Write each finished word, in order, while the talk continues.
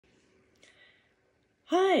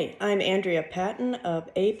Hi, I'm Andrea Patton of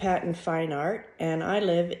A. Patton Fine Art, and I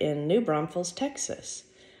live in New Braunfels, Texas.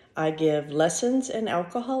 I give lessons in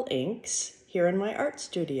alcohol inks here in my art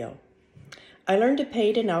studio. I learned to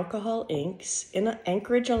paint in alcohol inks in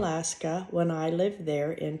Anchorage, Alaska when I lived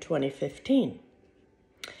there in 2015.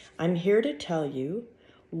 I'm here to tell you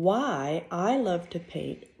why I love to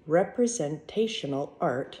paint representational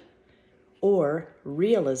art or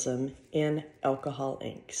realism in alcohol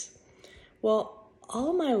inks. Well,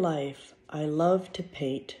 all my life, I love to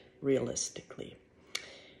paint realistically.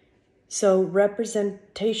 So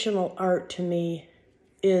representational art to me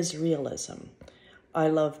is realism. I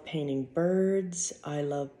love painting birds. I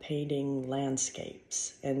love painting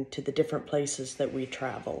landscapes and to the different places that we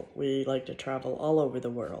travel. We like to travel all over the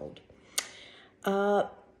world.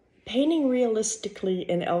 Painting realistically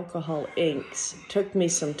in alcohol inks took me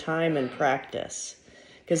some time and practice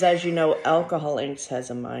because, as you know, alcohol inks has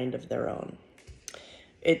a mind of their own.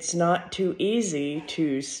 It's not too easy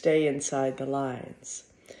to stay inside the lines.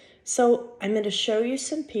 So I'm going to show you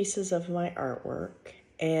some pieces of my artwork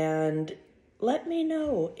and let me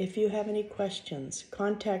know if you have any questions.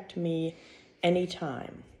 Contact me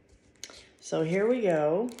anytime. So here we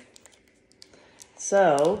go.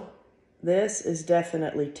 So this is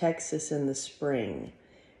definitely Texas in the spring.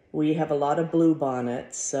 We have a lot of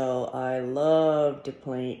bluebonnets, so I love to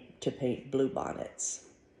paint bluebonnets.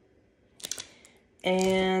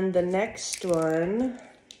 And the next one,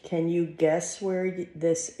 can you guess where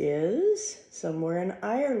this is? Somewhere in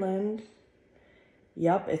Ireland.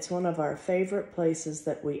 Yep, it's one of our favorite places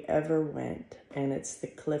that we ever went, and it's the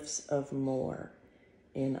Cliffs of Moher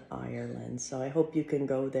in Ireland. So I hope you can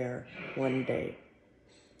go there one day.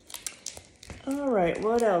 All right,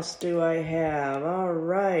 what else do I have? All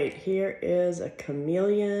right, here is a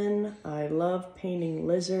chameleon. I love painting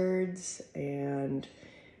lizards, and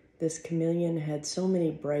this chameleon had so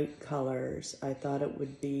many bright colors. I thought it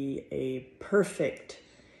would be a perfect,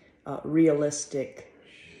 realistic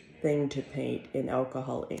thing to paint in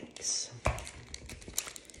alcohol inks.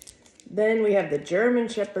 Then we have the German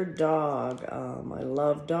Shepherd dog. I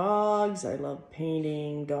love dogs. I love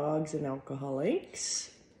painting dogs in alcohol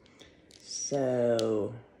inks.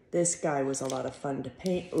 So this guy was a lot of fun to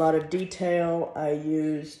paint, a lot of detail. I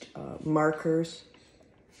used markers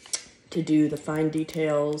to do the fine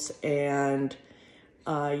details, and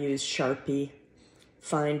I use Sharpie,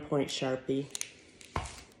 fine point Sharpie.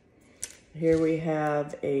 Here we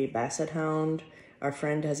have a Basset Hound. Our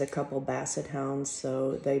friend has a couple Basset Hounds,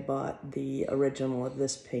 so they bought the original of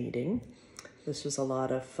this painting. This was a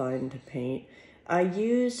lot of fun to paint. I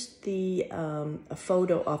used a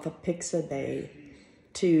photo off of Pixabay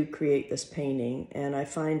to create this painting, and I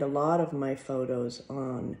find a lot of my photos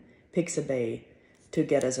on Pixabay to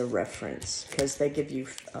get as a reference, because they give you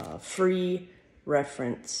free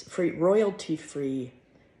royalty-free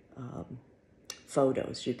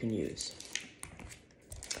photos you can use.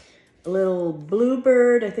 A little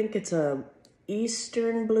bluebird, I think it's a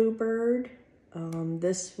eastern bluebird.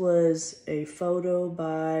 This was a photo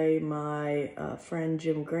by my friend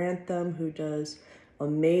Jim Grantham, who does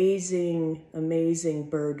amazing, amazing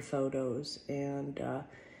bird photos, and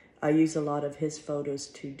I use a lot of his photos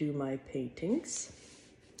to do my paintings.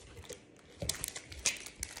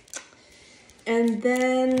 And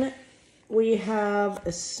then we have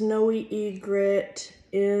a snowy egret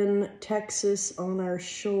in Texas on our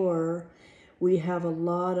shore. We have a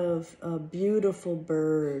lot of beautiful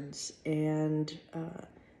birds, and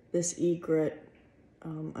this egret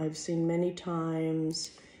I've seen many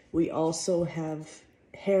times. We also have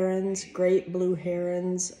herons. Great blue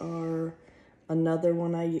herons are another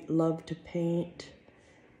one I love to paint,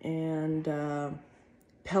 and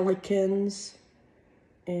pelicans.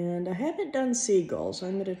 And I haven't done seagulls.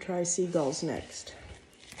 I'm going to try seagulls next.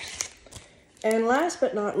 And last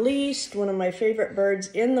but not least, one of my favorite birds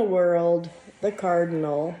in the world, the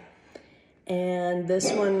cardinal. And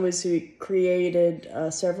this one was created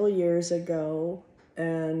several years ago.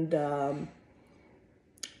 And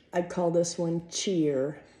I call this one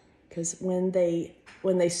Cheer, because when they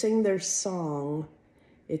sing their song,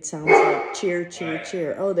 it sounds like cheer, cheer,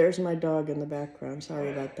 cheer. Oh, there's my dog in the background.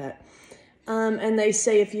 Sorry about that. And they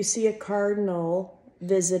say if you see a cardinal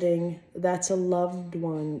visiting, that's a loved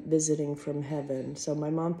one visiting from heaven. So my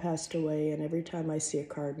mom passed away, and every time I see a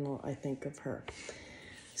cardinal, I think of her.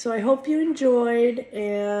 So I hope you enjoyed,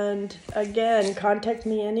 and again, contact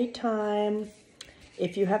me anytime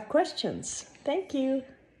if you have questions. Thank you.